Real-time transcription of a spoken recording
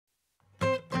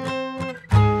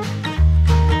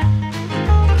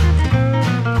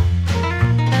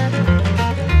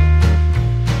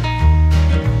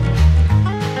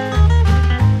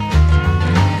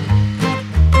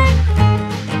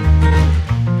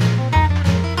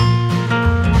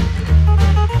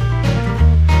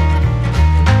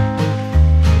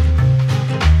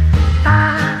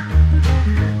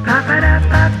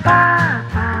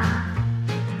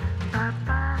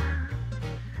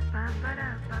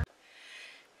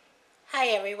Hi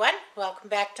everyone, welcome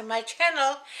back to my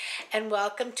channel and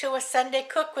welcome to a Sunday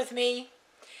Cook with me.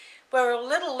 We're a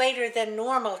little later than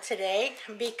normal today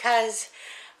because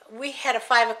we had a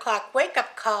 5 o'clock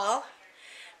wake-up call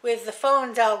with the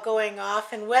phones all going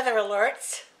off and weather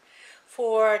alerts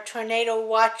for tornado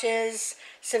watches,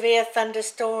 severe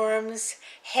thunderstorms,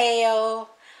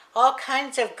 hail, all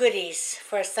kinds of goodies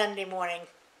for a Sunday morning.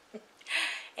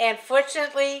 And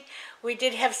fortunately, we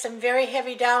did have some very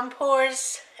heavy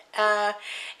downpours,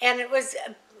 and it was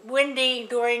windy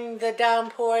during the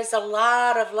downpours, a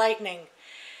lot of lightning.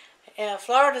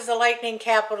 Florida's the lightning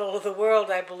capital of the world,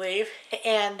 I believe,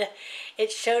 and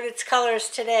it showed its colors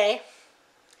today.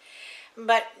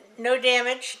 But no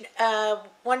damage.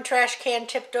 One trash can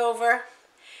tipped over,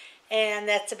 and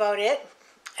that's about it.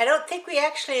 I don't think we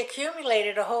actually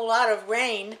accumulated a whole lot of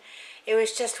rain. It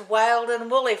was just wild and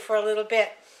woolly for a little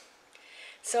bit.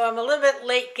 So I'm a little bit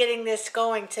late getting this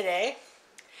going today.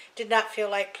 Did not feel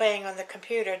like playing on the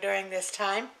computer during this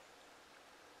time.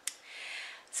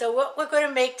 So what we're going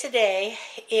to make today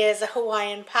is a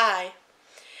Hawaiian pie.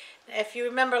 If you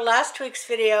remember last week's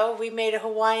video, we made a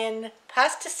Hawaiian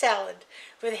pasta salad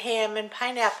with ham and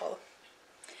pineapple.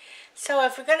 So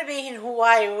if we're going to be in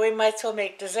Hawaii, we might as well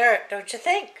make dessert, don't you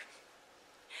think?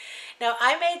 Now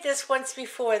I made this once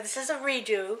before. This is a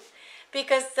redo,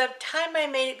 because the time I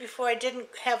made it before I didn't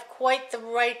have quite the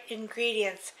right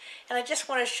ingredients, and I just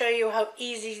want to show you how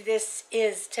easy this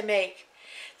is to make.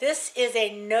 This is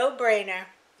a no-brainer.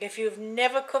 If you've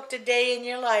never cooked a day in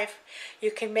your life,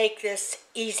 you can make this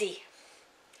easy.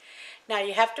 Now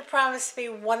you have to promise me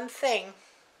one thing,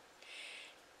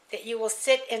 that you will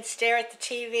sit and stare at the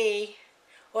TV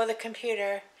or the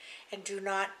computer and do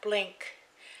not blink,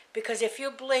 because if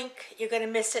you blink, you're going to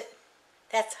miss it.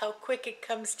 That's how quick it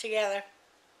comes together.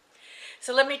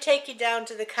 So let me take you down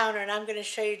to the counter and I'm going to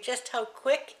show you just how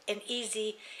quick and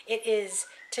easy it is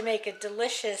to make a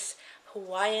delicious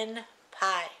Hawaiian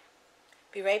pie.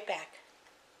 Be right back.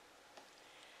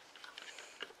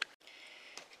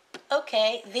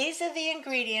 Okay, these are the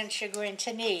ingredients you're going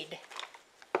to need.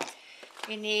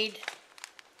 You need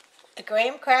a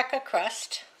graham cracker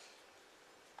crust,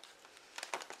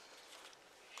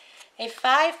 a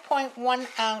 5.1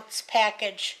 ounce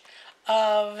package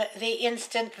of the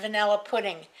instant vanilla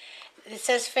pudding. It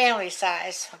says family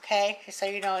size, okay? So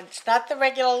you know it's not the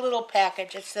regular little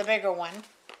package, it's the bigger one.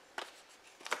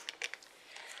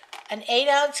 An 8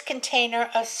 ounce container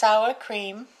of sour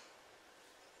cream,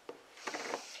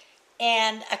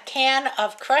 and a can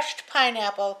of crushed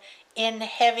pineapple in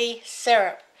heavy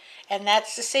syrup. And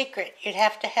that's the secret. You'd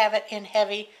have to have it in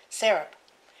heavy syrup.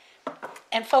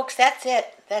 And folks, that's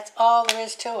it. That's all there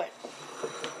is to it.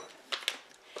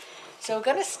 So we're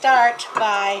going to start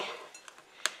by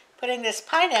putting this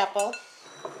pineapple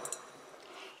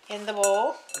in the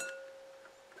bowl.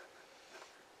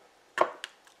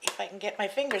 If I can get my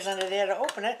fingers under there to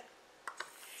open it.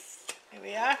 Here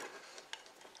we are.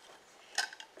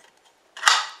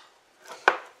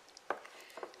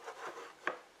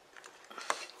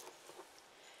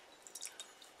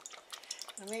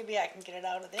 Maybe I can get it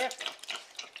out of there.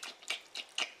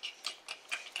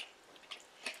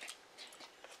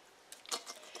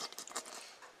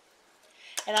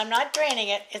 And I'm not draining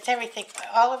it, it's everything,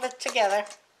 all of it together.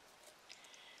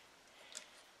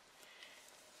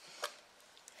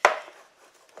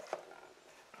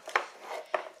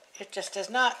 It just does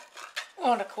not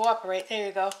want to cooperate. There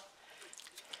you go.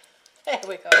 There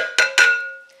we go.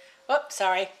 Oops,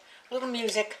 sorry. A little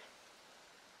music.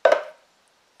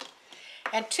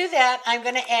 And to that, I'm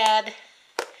going to add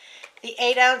the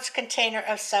 8 ounce container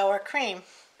of sour cream.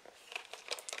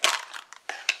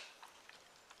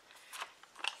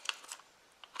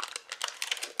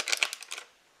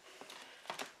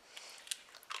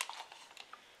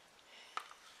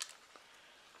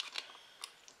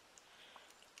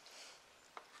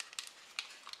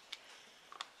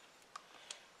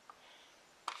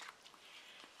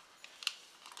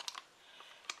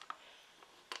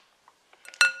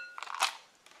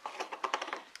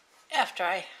 After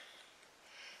I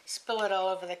spill it all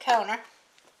over the counter.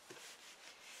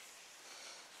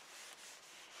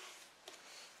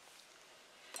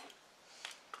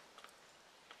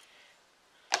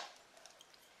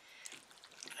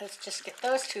 Let's just get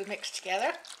those two mixed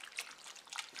together.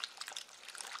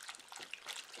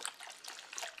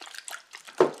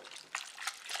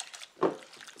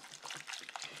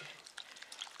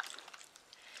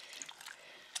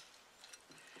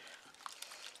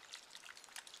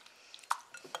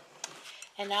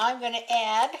 And now I'm going to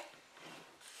add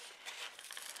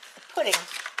the pudding.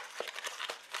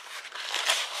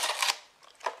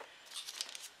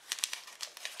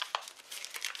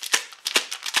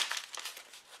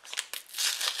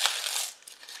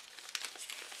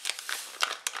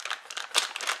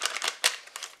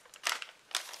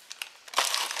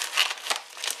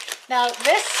 Now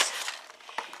this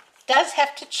does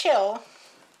have to chill,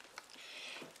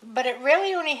 but it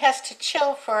really only has to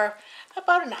chill for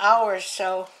about an hour or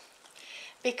so,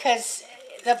 because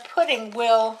the pudding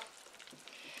will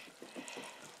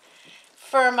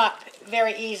firm up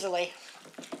very easily.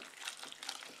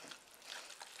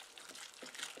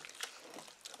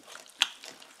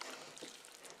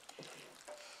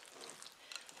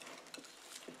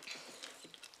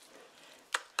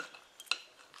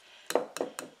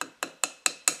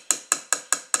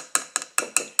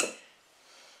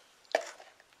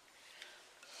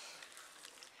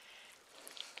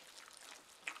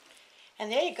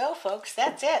 And there you go, folks.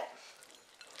 That's it.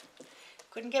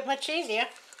 Couldn't get much easier.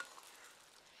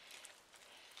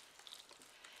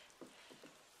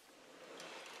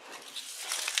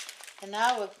 And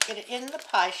now we'll get it in the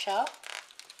pie shell.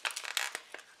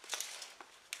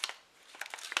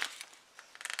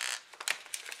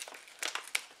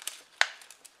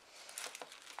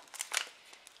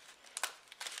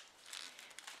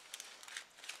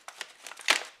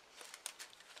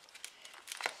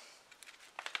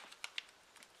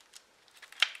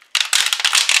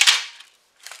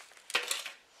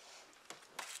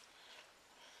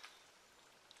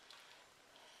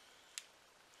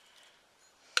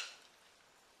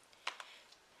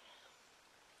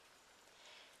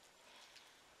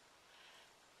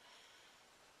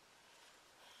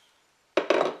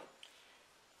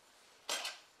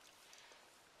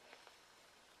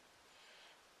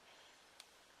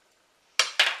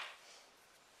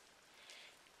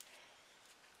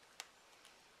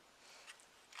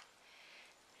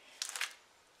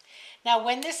 Now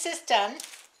when this is done,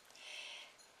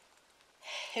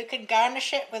 you can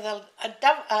garnish it with a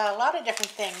lot of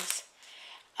different things.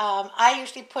 I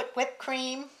usually put whipped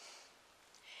cream,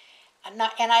 and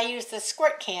I use the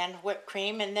squirt can whipped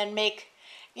cream, and then make,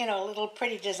 you know, a little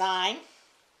pretty design.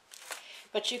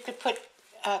 But you could put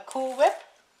Cool Whip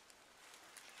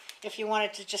if you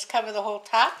wanted to just cover the whole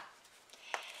top.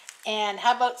 And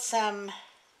how about some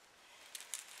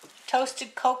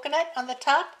toasted coconut on the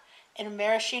top and a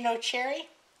maraschino cherry?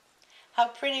 How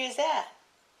pretty is that?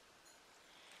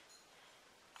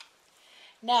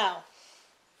 Now,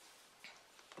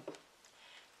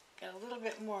 got a little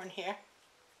bit more in here.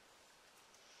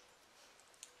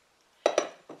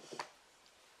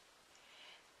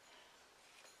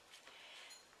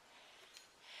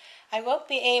 I won't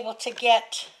be able to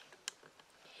get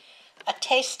a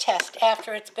taste test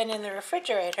after it's been in the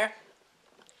refrigerator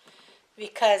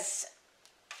because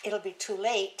it'll be too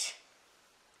late.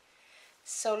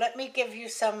 So let me give you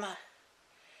some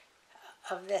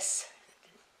of this.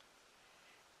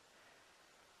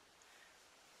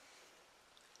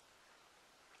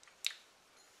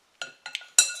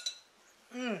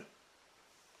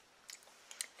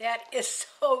 That is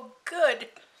so good,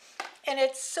 and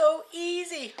it's so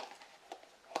easy.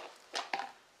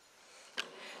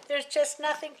 There's just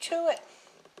nothing to it.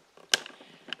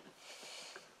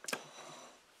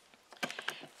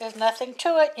 There's nothing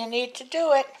to it. You need to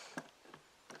do it.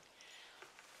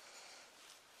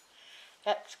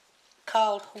 That's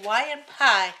called Hawaiian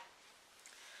pie.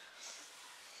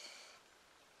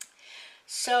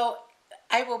 So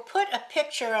I will put a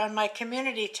picture on my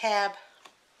community tab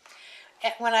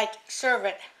when I serve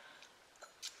it,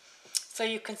 so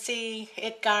you can see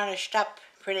it garnished up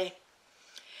pretty.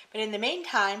 But in the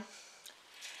meantime,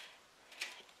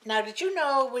 now did you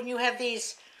know when you have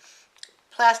these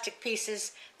plastic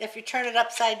pieces, if you turn it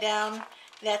upside down,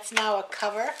 that's now a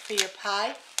cover for your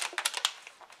pie?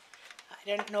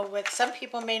 I don't know what, some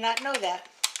people may not know that.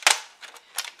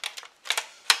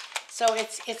 So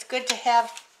it's good to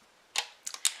have.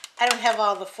 I don't have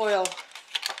all the foil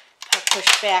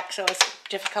pushed back, so it's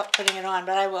difficult putting it on,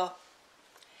 but I will.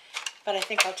 But I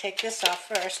think I'll take this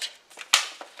off first.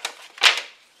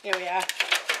 Here we are.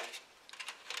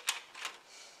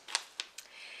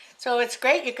 So it's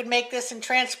great. You can make this and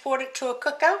transport it to a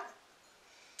cookout,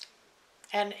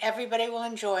 and everybody will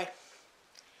enjoy.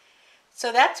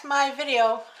 So that's my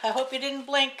video. I hope you didn't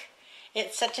blink.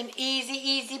 It's such an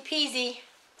easy peasy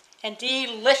and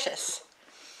delicious.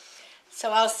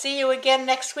 So I'll see you again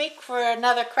next week for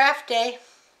another craft day.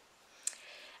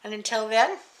 And until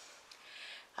then,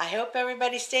 I hope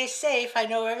everybody stays safe. I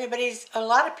know a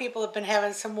lot of people have been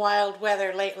having some wild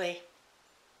weather lately.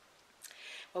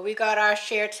 Well, we got our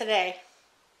share today.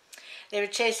 They were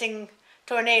chasing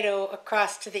tornado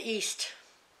across to the east.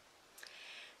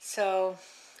 So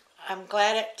I'm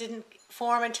glad it didn't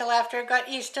form until after it got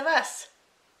east of us.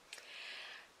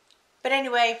 But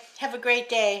anyway, have a great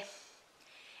day.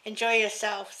 Enjoy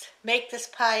yourselves. Make this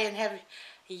pie and have a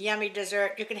yummy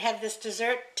dessert. You can have this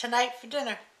dessert tonight for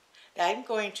dinner. I'm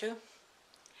going to.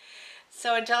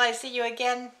 So until I see you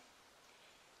again,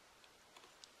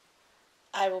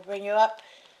 I will bring you up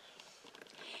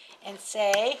and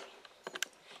say,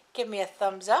 give me a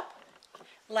thumbs up,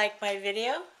 like my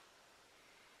video,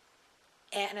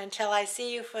 and until I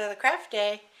see you for the craft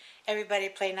day, everybody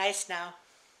play nice now.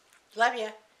 Love you.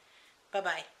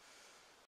 Bye-bye.